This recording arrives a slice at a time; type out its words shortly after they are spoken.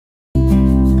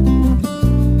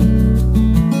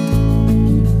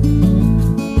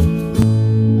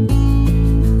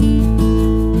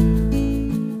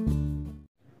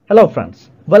Hello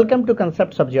friends, welcome to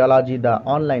Concepts of Geology, the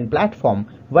online platform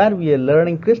where we are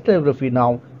learning crystallography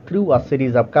now through a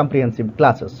series of comprehensive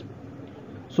classes.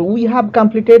 So we have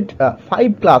completed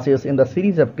 5 classes in the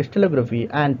series of crystallography,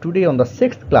 and today on the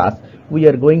 6th class we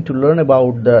are going to learn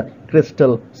about the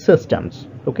crystal systems.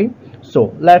 Okay,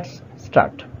 so let's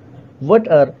start. What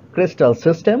are crystal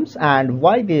systems and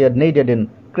why they are needed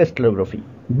in crystallography?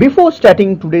 Before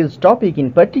starting today's topic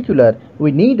in particular,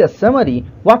 we need a summary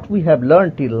what we have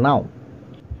learned till now.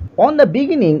 On the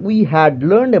beginning, we had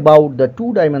learned about the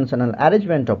two-dimensional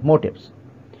arrangement of motifs.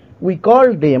 We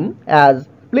called them as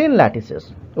plane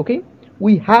lattices. Okay,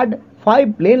 we had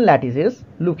 5 plane lattices,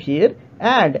 look here,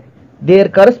 and their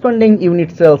corresponding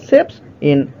unit cell shapes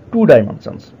in 2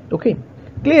 dimensions. Okay,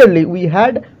 clearly we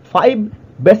had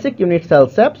 5 basic unit cell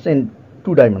shapes in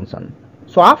 2 dimensions.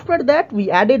 So after that we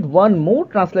added one more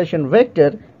translation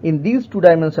vector in these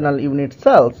 2-dimensional unit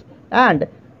cells, and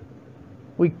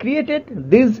we created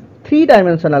these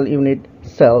 3-dimensional unit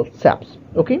cell shapes.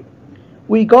 Okay,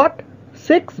 we got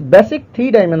 6 basic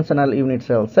 3-dimensional unit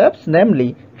cell shapes,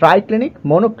 namely triclinic,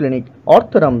 monoclinic,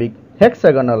 orthorhombic,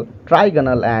 hexagonal,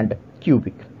 trigonal and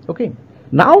cubic. Okay,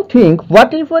 now think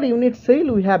whatever unit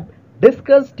cell we have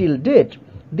discussed till date,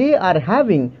 they are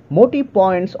having motif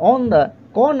points on the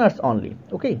corners only,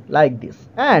 okay, like this,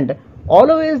 and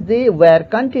always they were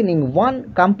containing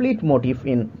one complete motif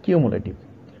in cumulative.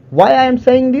 Why I am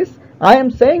saying this? I am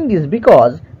saying this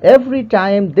because every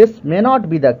time this may not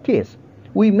be the case.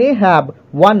 We may have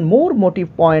one more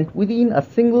motif point within a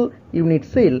single unit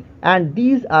cell, and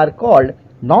these are called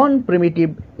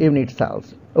non-primitive unit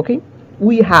cells. Okay,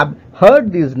 we have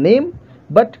heard this name,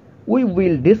 but we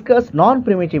will discuss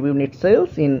non-primitive unit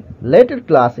cells in later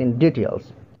class in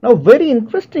details. Now, very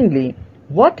interestingly,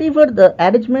 whatever the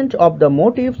arrangement of the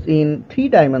motifs in 3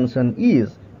 dimensions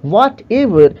is,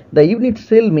 whatever the unit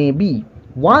cell may be,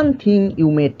 one thing you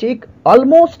may take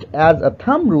almost as a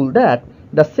thumb rule, that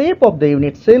the shape of the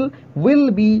unit cell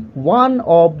will be one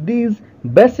of these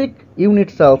basic unit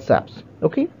cell shapes.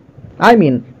 Okay, I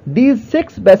mean these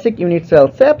 6 basic unit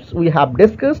cell shapes we have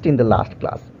discussed in the last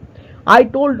class. I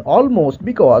told almost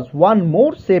because one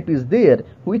more shape is there,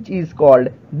 which is called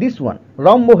this one,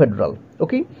 rhombohedral.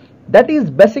 Okay, that is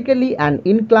basically an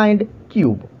inclined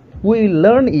cube. We will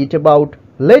learn it about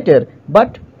later,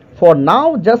 but for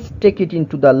now just take it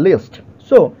into the list.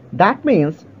 So that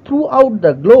means throughout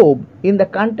the globe, in the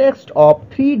context of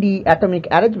 3D atomic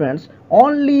arrangements,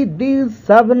 only these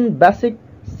 7 basic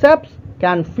shapes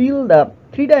can fill the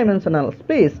 3-dimensional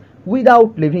space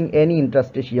without leaving any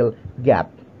interstitial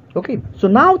gap. Okay, so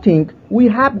now think we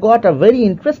have got a very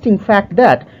interesting fact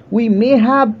that we may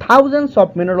have thousands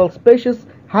of mineral species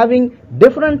having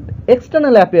different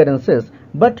external appearances,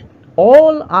 but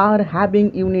all are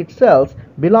having unit cells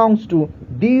belongs to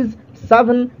these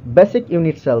 7 basic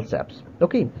unit cell shapes.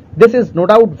 Okay, this is no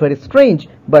doubt very strange,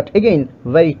 but again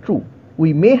very true.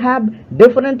 We may have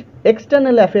different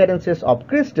external appearances of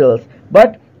crystals,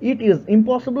 but it is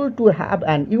impossible to have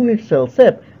an unit cell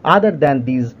shape other than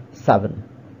these 7.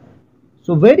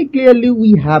 So very clearly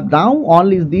we have now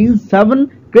only these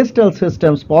 7 crystal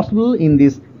systems possible in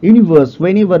this universe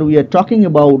whenever we are talking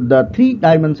about the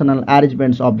 3-dimensional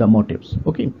arrangements of the motifs.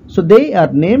 Okay, so they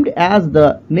are named as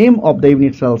the name of the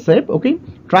unit cell shape. Okay,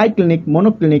 triclinic,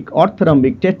 monoclinic,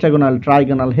 orthorhombic, tetragonal,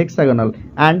 trigonal, hexagonal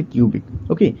and cubic.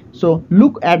 Okay, so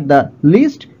look at the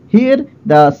list here.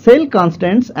 The cell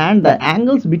constants and the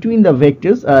angles between the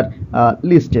vectors are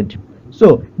listed.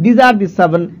 So these are the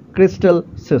 7 crystal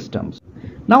systems.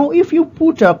 Now if you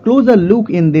put a closer look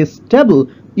in this table,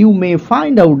 you may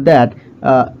find out that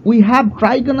we have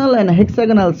trigonal and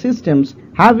hexagonal systems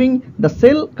having the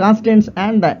cell constants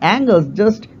and the angles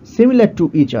just similar to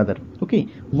each other. Okay,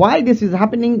 why this is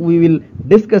happening we will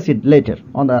discuss it later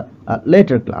on the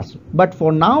later class, but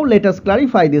for now let us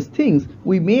clarify these things.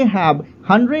 We may have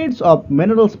hundreds of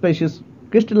mineral species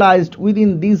crystallized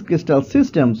within these crystal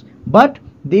systems, but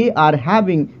they are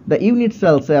having the unit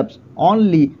cell shapes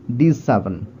only these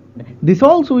 7. This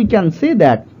also we can say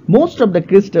that most of the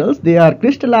crystals, they are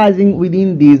crystallizing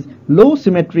within these low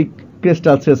symmetric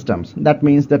crystal systems, that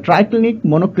means the triclinic,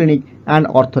 monoclinic and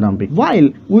orthorhombic, while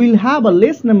we will have a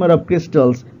less number of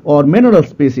crystals or mineral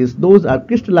species, those are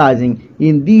crystallizing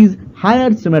in these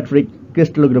higher symmetric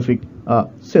crystallographic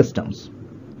systems.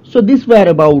 So these were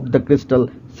about the crystal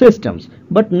systems,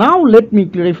 but now let me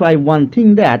clarify one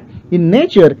thing, that in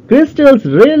nature crystals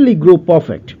rarely grow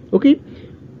perfect. Okay,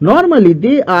 normally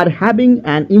they are having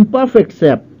an imperfect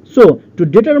shape. So to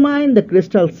determine the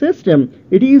crystal system,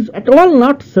 it is at all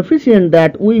not sufficient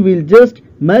that we will just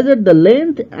measure the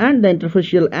length and the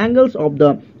interfacial angles of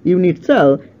the unit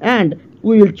cell and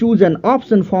we will choose an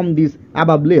option from this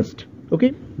above list.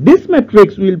 Okay, this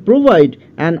matrix will provide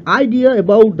an idea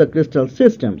about the crystal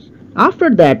systems.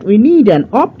 After that, we need an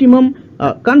optimum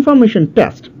conformation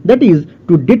test, that is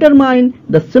to determine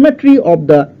the symmetry of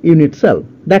the unit cell.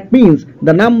 That means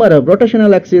the number of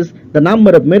rotational axes, the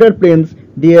number of mirror planes,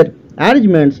 their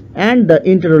arrangements, and the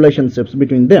interrelationships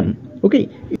between them. Okay,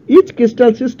 each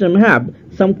crystal system have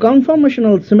some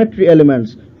conformational symmetry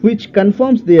elements which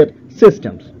conforms their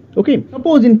systems. Okay,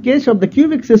 suppose in case of the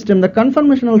cubic system, the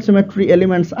conformational symmetry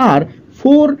elements are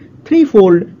 4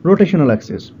 threefold rotational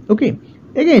axes. Okay,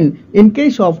 again in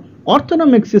case of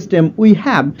orthonomic system, we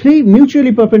have 3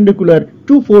 mutually perpendicular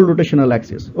two-fold rotational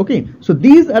axes. Okay, so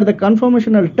these are the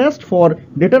conformational tests for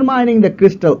determining the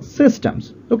crystal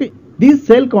systems. Okay, these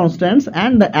cell constants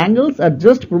and the angles are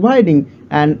just providing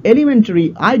an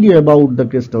elementary idea about the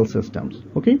crystal systems.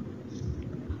 Okay,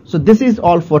 so this is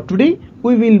all for today.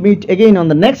 We will meet again on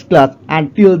the next class,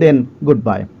 and till then,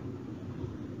 goodbye.